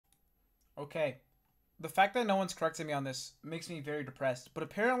Okay. The fact that no one's correcting me on this makes me very depressed. But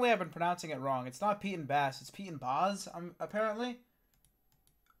apparently I've been pronouncing it wrong. It's not Pete and Bass. It's Pete and Boz, apparently.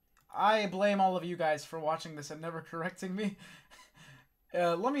 I blame all of you guys for watching this and never correcting me.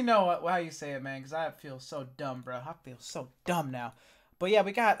 Let me know how you say it, man, because I feel so dumb, bro. I feel so dumb now. But yeah,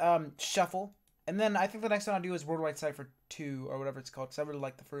 we got Shuffle. And then I think the next one I'll do is Worldwide Cypher 2, or whatever it's called, because I really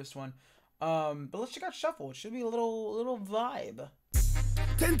like the first one. But let's check out Shuffle. It should be a little vibe.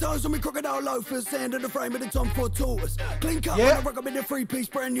 10 toes on me crocodile loafers, sand in the frame of the Tom Ford tortoise. Clean cut when I rock up in the 3-piece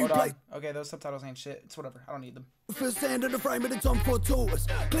brand new plate. Okay, those subtitles ain't shit. It's whatever. I don't need them. Sand in the frame of the Tom Ford tortoise.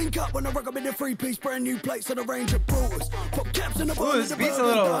 Clean cut when I rock up in the 3-piece brand new plates of the Ranger Brawlers. Pop caps in the bar of the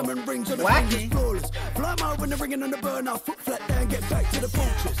diamond rings on the fingers flawless. Fly mode when they're ringing on the burner, foot flat down, get back to the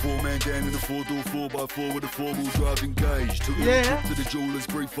fortress. 4-man gang in a 4-door 4x4 with a 4-wheel drive engaged. Took a trip to the jewelers,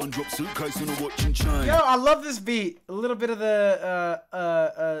 brief on drop suitcase on a watch and chain. Yo, I love this beat. A little bit of the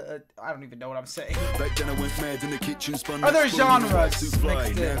I don't even know what I'm saying. Back then I went mad in the kitchen, spun other genres.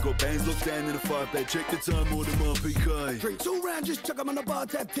 Now got bands locked down in a 5-bed. Check the time, more than RPK. Drinks all round, just chuck them on the bar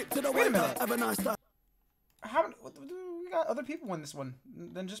tab, tip to the waiter. Have a nice day. We got other people in this one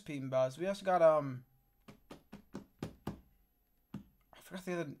than just Pete and Buzz. We also got I forgot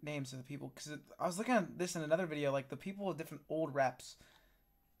the other names of the people because I was looking at this in another video, like the people with different old raps.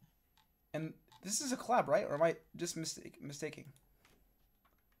 And this is a collab, right? Or am I just mistaking?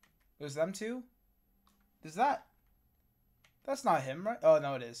 There's them two? Is that? That's not him, right? Oh,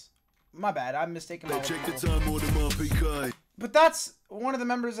 no, it is. My bad. I'm mistaken. But that's one of the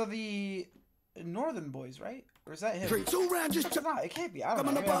members of the Northern Boys, right? Or is that him? Drinks all round, just it can't be. I don't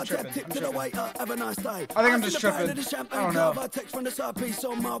know. Maybe I'm tripping. Have a nice day. I think I'm just tripping. I don't know. Text from the side piece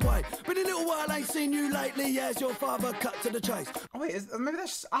on my way. Been a little while, ain't seen you lately. As your father cut to the chase. Oh wait, maybe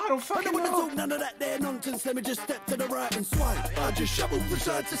that's. I don't fucking know. Talk none of that there nonsense. Let me just step to the right and sway. I just shuffle from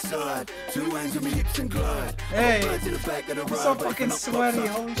side to side. 2 hands on me hips and glide. Hey, I'm so fucking sweaty.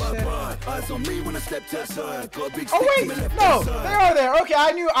 Holy shit. Eyes on me when I stepped outside. Got a big oh wait, no, they are there. Okay,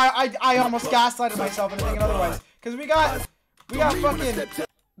 I knew. I almost gaslighted myself into thinking otherwise. Because we got fucking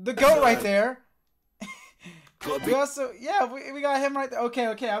the goat right there. We also, we got him right there.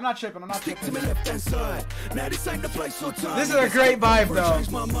 Okay, I'm not tripping. This is a great vibe, though.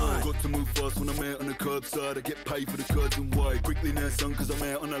 Got to move fast when I'm out on the curbside. I get paid for the curds and white. Quickly now, son, because I'm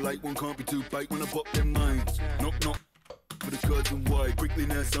out on a late one. Can't be too bait when I pop them mains. Knock, knock. For the curds and white. Quickly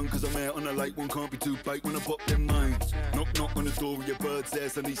now, son, because I'm out on a late one. Can't be too bait when I pop them mains. Knock, knock on the door of your bird's there.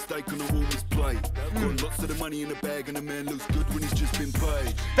 I need steak on the warmest plate. Got lots of the money in the bag, and the man looks good when he's just been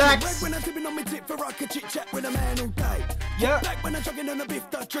paid. Facts. When I'm tipping on my tip for I could chit chat with a man all day. Yeah. Back when I'm chugging on a biff,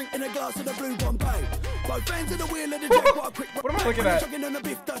 I drink in a glass of the blue Bombay. Both hands of the wheel of the Jaguar quick. What am I looking at? Chugging on a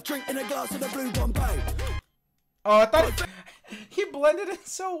biff, I drink in a glass of the blue Bombay. Oh, I thought he blended it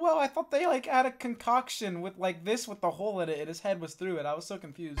so well. I thought they like had a concoction with like this with the hole in it and his head was through it. I was so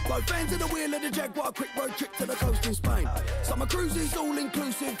confused. Both hands of the wheel of the Jaguar, quick road trip to the coast in Spain. Summer cruises all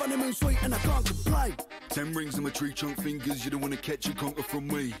inclusive, honeymoon sweet, and I can't complain. 10 rings on my tree trunk fingers, you don't want to catch a conquer from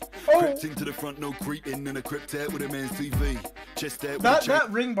me. Crept into the front, no creeping, and I crept out with a man's TV. Chest out with that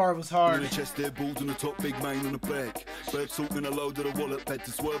ring bar was hard. And a chest there, balls on the top, big mane on the back. Bird salting a load of the wallet, had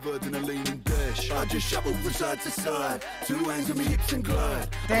to swerve her, then I lean and dash. I just shovel from side to side, 2 hands on me hips and glide.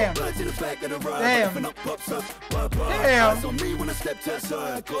 Damn. Birds in the back of the ride. Damn. Up, pops up, bye bye. Damn. Eyes on me when I stepped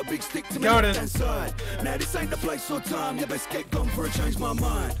outside. Got a big stick to my left hand side. Now this ain't the place or time. You best get gone for a change my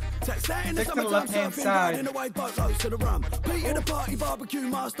mind. Text that in the summertime, surfing down in the way, boat loads to the rum. Pete in the party, barbecue,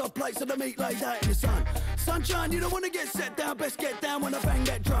 master plates of the meat laid out in the sun. Sunshine, you don't want to get set down, best get down when I bang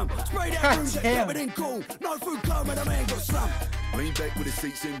that drum. Spray that room, get covered in cool. No food coma, the man got slumped. Lean back with the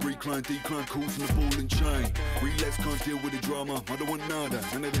seats in recline, decline, calls from the ball and chain. Relax, can't deal with the drama. I don't want nada,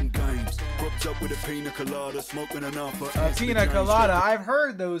 none of them games. Propped up with a pina colada, smoking an alpha. Pina colada, I've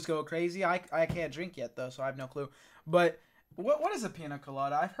heard those go crazy. I can't drink yet though, so I have no clue. But what is a pina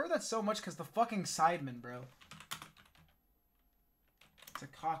colada? I've heard that so much because the fucking Sidemen, bro. It's a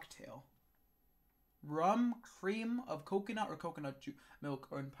cocktail. Rum, cream of coconut or coconut milk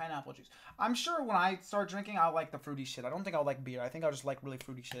or pineapple juice. I'm sure when I start drinking, I'll like the fruity shit. I don't think I'll like beer. I think I'll just like really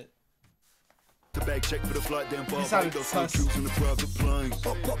fruity shit. The bag check for the flight down Barbados, no cruise in the private plane.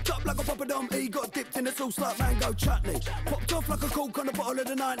 Popped up like a poppadom, he got dipped in the sauce like mango chutney. Popped off like a cork on a bottle of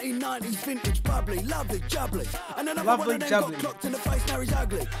the 1990s vintage bubbly, lovely jubbly. And another one of them got clocked in the face, now he's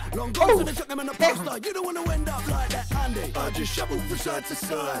ugly. Long goals and they took him in the poster, you don't want to end up like that Andy. I just shovel from side to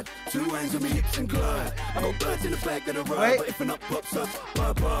side, 2 hands on me hips and glide. I got birds in the back of the ride, but if a nut pops up,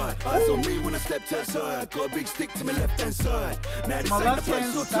 bye bye. Eyes on me when I stepped outside, got a big stick to my left hand side. Now this ain't the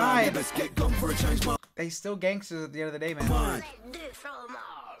place or time, you best get gone for a change my... They still gangsters at the end of the day, man.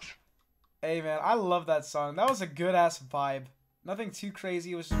 Hey, man, I love that song. That was a good-ass vibe. Nothing too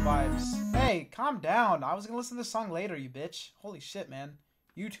crazy, it was just vibes. Hey, calm down. I was gonna listen to this song later, you bitch. Holy shit, man.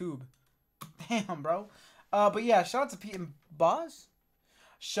 YouTube. Damn, bro. But yeah, shout out to Pete and Boz.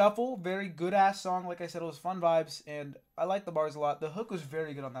 Shuffle, very good-ass song. Like I said, it was fun vibes, and I like the bars a lot. The hook was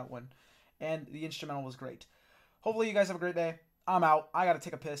very good on that one, and the instrumental was great. Hopefully you guys have a great day. I'm out. I gotta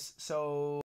take a piss, so...